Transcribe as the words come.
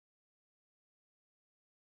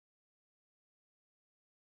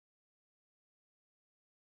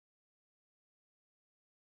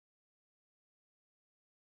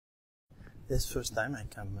This first time I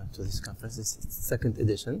come to this conference. This is the second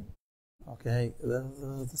edition. Okay,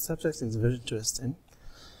 the subject is very interesting.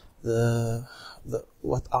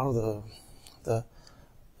 What are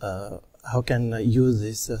how can I use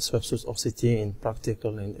this Swept Source OCT in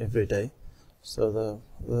practical in everyday? So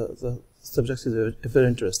the subject is very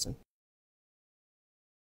interesting.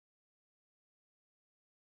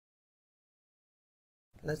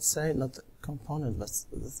 Let's say not a component, but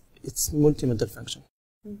it's multimodal function.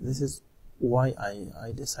 Mm-hmm. This is why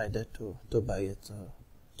I decided to buy it,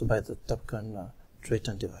 to buy the Docteur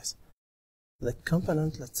Triton device. The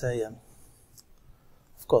component, let's say,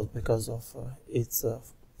 of course, because of its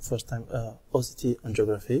first time OCT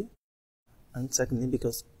angiography, and secondly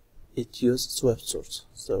because it used Swept Source,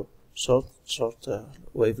 so short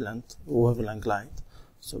wavelength light,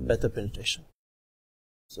 so better penetration.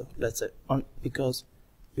 So let's say because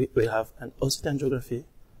we have an OCT angiography,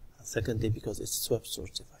 and secondly because it's Swept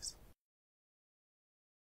Source device.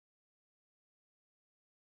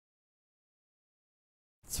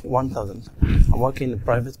 It's 1,000. I'm working in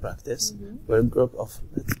private practice. Mm-hmm. We're a group of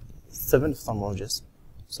 7 ophthalmologists.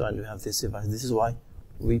 So, and we have this device. This is why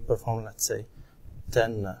we perform, let's say,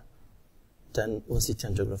 10 OCT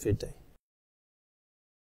angiography a day.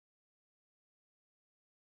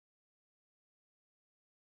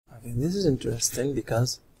 Okay, this is interesting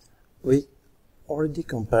because we already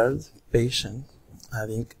compared patient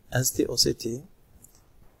having SD OCT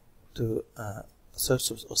to Swept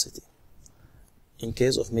Source OCT in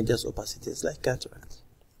case of medias opacities like cataract,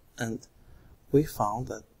 and we found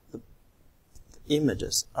that the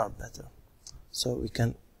images are better, so we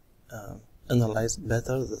can analyze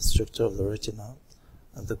better the structure of the retina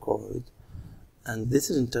and the choroid, and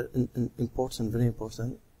this is important, very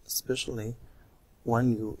important, especially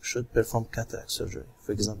when you should perform cataract surgery.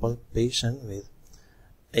 For example, patient with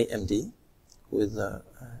AMD, with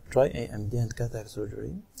dry AMD and cataract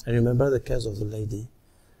surgery. I remember the case of the lady.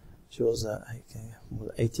 She was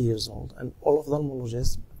 80 years old, and all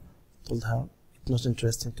ophthalmologists told her it's not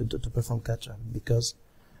interesting to perform cataract because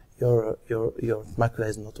your macula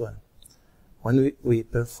is not well. When we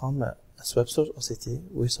perform a Swept Source OCT,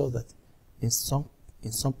 we saw that in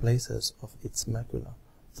some places of its macula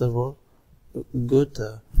there were good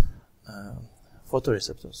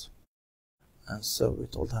photoreceptors, and so we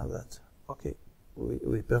told her that okay,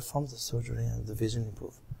 we perform the surgery and the vision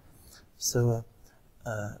improved. So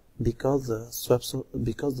because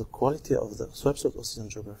the quality of the Swept Source OCT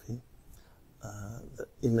angiography, the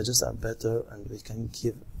images are better, and we can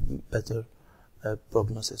give better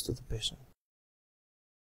prognosis to the patient.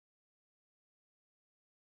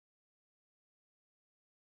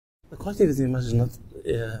 The quality of the image is not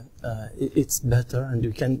it's better, and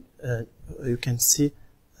you can see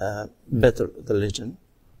better the lesion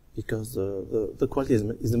because the quality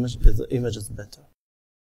the image is better.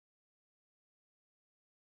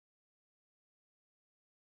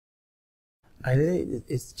 Ideally,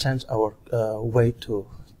 it's changed our way to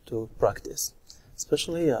practice,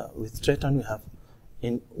 especially with Triton. We have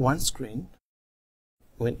in one screen.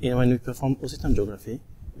 When we perform OCT angiography,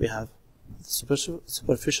 we have the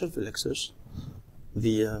superficial plexus,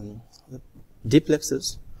 the deep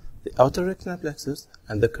plexus, the outer retinal plexus,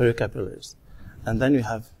 and the choriocapillaries. And then we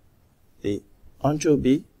have the angio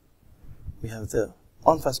B, we have the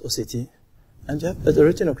on-face OCT, and you have the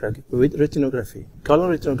retinography with retinography, color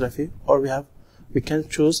retinography, or we can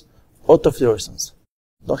choose autofluorescence.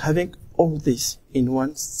 So having all this in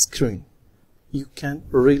one screen, you can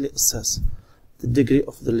really assess the degree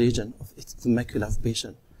of the lesion of the macula of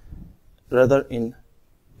patient, rather in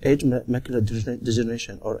age macular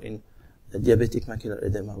degeneration or in diabetic macular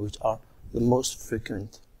edema, which are the most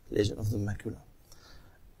frequent lesion of the macula.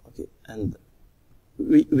 Okay, and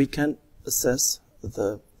we can assess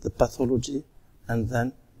the pathology, and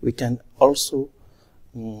then we can also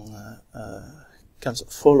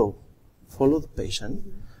follow the patient,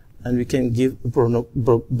 and we can give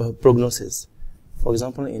prognosis. For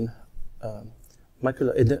example, in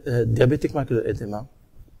diabetic macular edema,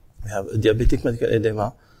 we have a diabetic macular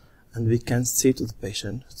edema, and we can say to the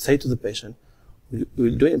patient,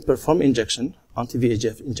 we'll perform injection,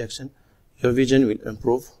 anti-VEGF injection, your vision will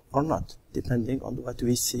improve or not, depending on what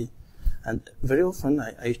we see. And very often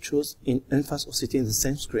I choose in in-face OCT in the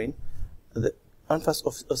same screen, the in-face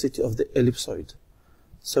OCT of the ellipsoid.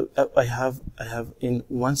 So I have in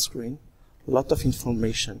one screen a lot of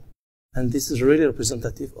information, and this is really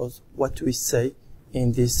representative of what we say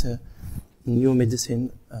in this new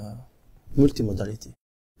medicine multimodality.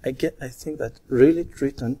 I think that really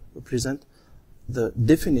Triton represents the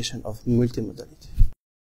definition of multimodality.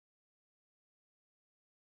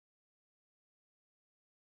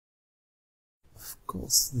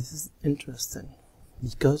 course, this is interesting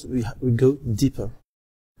because we go deeper,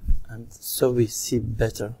 and so we see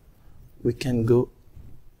better. We can go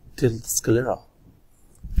till the sclera,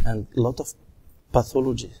 and a lot of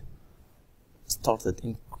pathology started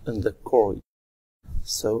in the choroid.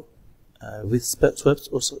 So with Swept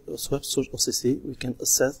Source OCT, we can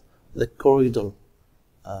assess the choroidal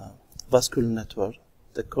vascular network,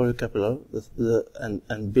 the choriocapillary,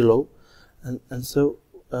 and below, and so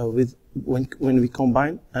when we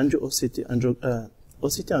combine OCT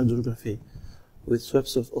angiography with Swept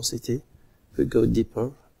Source OCT, we go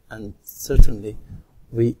deeper, and certainly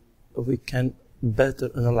we can better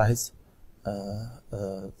analyze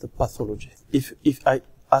the pathology. If I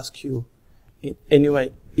ask you in any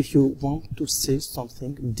way, if you want to see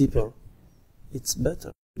something deeper, it's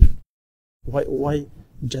better. Why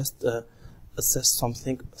just assess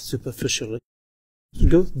something superficially?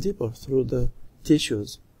 Go deeper through the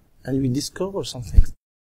tissues, and we discover something.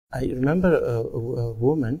 I remember a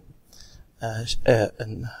woman, a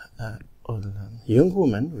young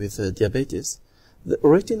woman with diabetes. The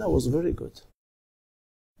retina was very good,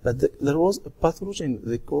 but there was a pathology in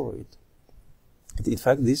the choroid. In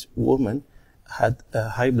fact, this woman had a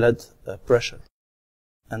high blood pressure.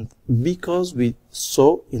 And because we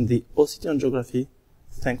saw in the OCT angiography,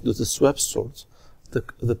 thanks to the Swept Source,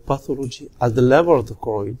 the pathology at the level of the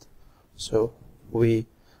choroid, so we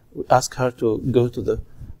asked her to go to the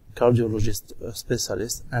cardiologist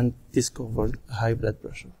specialist and discovered high blood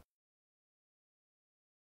pressure.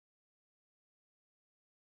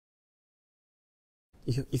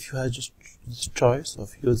 If you had just the choice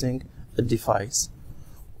of using a device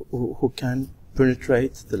who can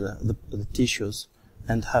penetrate the tissues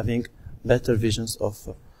and having better visions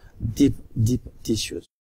of deep tissues,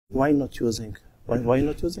 why not using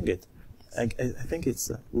it? I think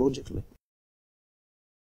it's logically.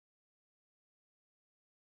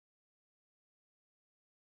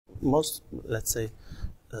 Most, let's say,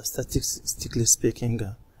 statistically speaking,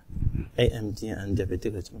 AMD and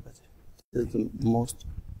diabetic retinopathy is the most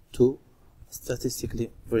two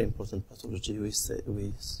statistically very important pathology we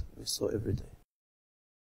saw every day.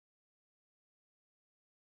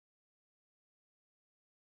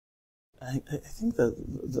 I think that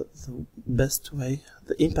the best way,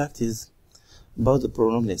 the impact is about the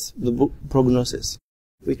prognosis.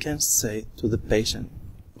 We can say to the patient,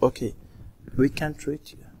 okay, we can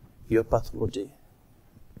treat your pathology,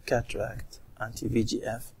 cataract,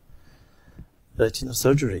 anti-VEGF, retinal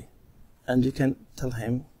surgery, and you can tell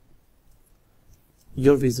him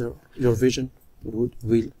your vision will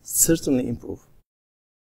certainly improve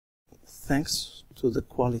thanks to the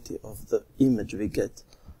quality of the image we get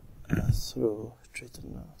through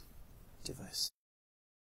Triton device.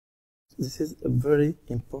 This is a very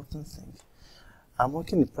important thing. I'm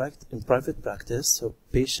working in private practice, so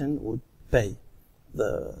patient would pay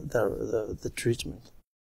the treatment,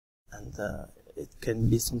 and it can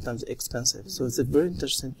be sometimes expensive. So it's very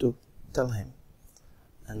interesting to tell him,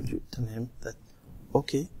 and you tell him that,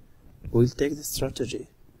 okay, we'll take this strategy,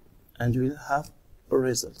 and we'll have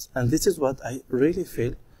results. And this is what I really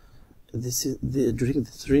feel. This is during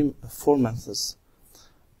the 4 months,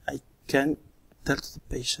 I can tell to the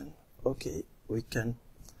patient, okay, we can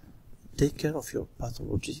take care of your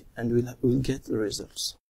pathology, and we'll get the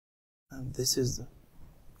results. And this is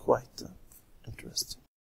quite interesting.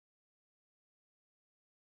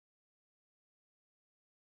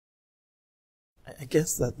 I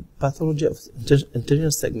guess that pathology of the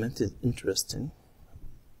anterior segment is interesting.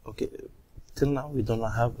 Okay, till now we don't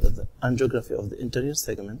have the angiography of the anterior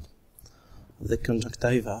segment, of the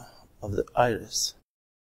conjunctiva, of the iris.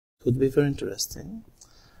 It would be very interesting.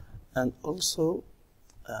 And also,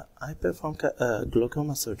 I perform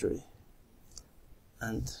glaucoma surgery.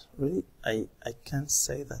 And really, I can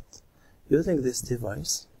say that using this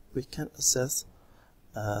device, we can assess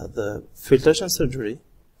the filtration surgery,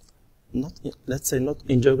 let's say not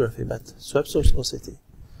angiography, but Swept Source OCT.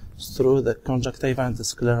 Through the conjunctiva and the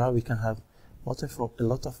sclera, we can have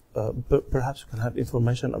perhaps we can have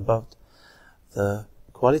information about the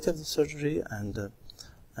quality of the surgery, and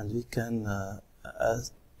we can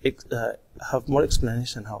have more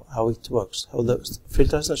explanation how it works, how the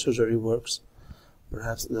filtration surgery works.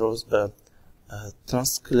 Perhaps there was a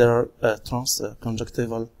transclerar,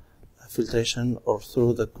 transconjunctival filtration, or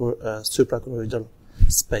through the suprachoroidal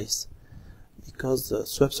space. Because the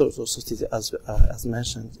Swept Source OCT, as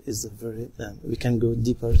mentioned, is very, we can go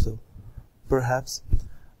deeper. So perhaps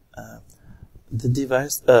the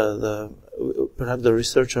device, perhaps the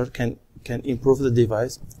researcher can improve the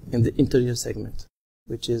device in the interior segment,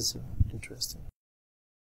 which is interesting.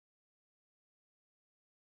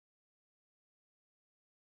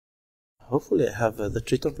 hopefully I have the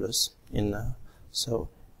Triton Plus in, so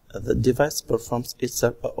the device performs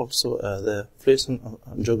itself also the fluorescence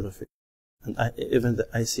angiography and even the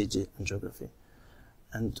ICG angiography.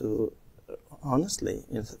 And honestly,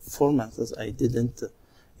 in 4 months I didn't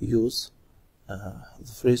use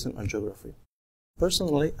the fluorescence angiography.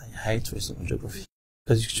 Personally, I hate fluorescence angiography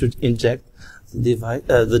because you should inject the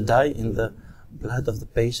dye in the blood of the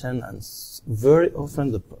patient, and very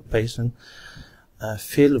often the patient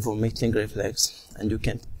feel vomiting reflex, and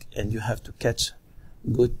you have to catch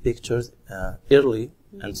good pictures early,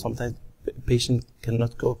 and sometimes patient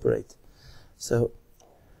cannot cooperate. So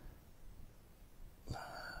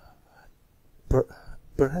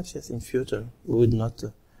perhaps yes, in future we would not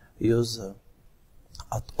use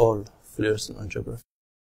at all fluorescent angiography.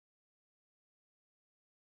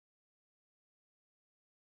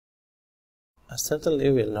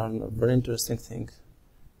 Certainly we'll learn a very interesting thing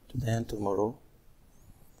today and tomorrow,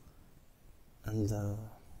 and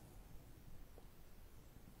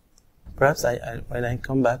perhaps when I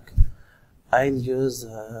come back, I'll use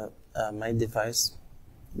my device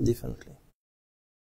differently.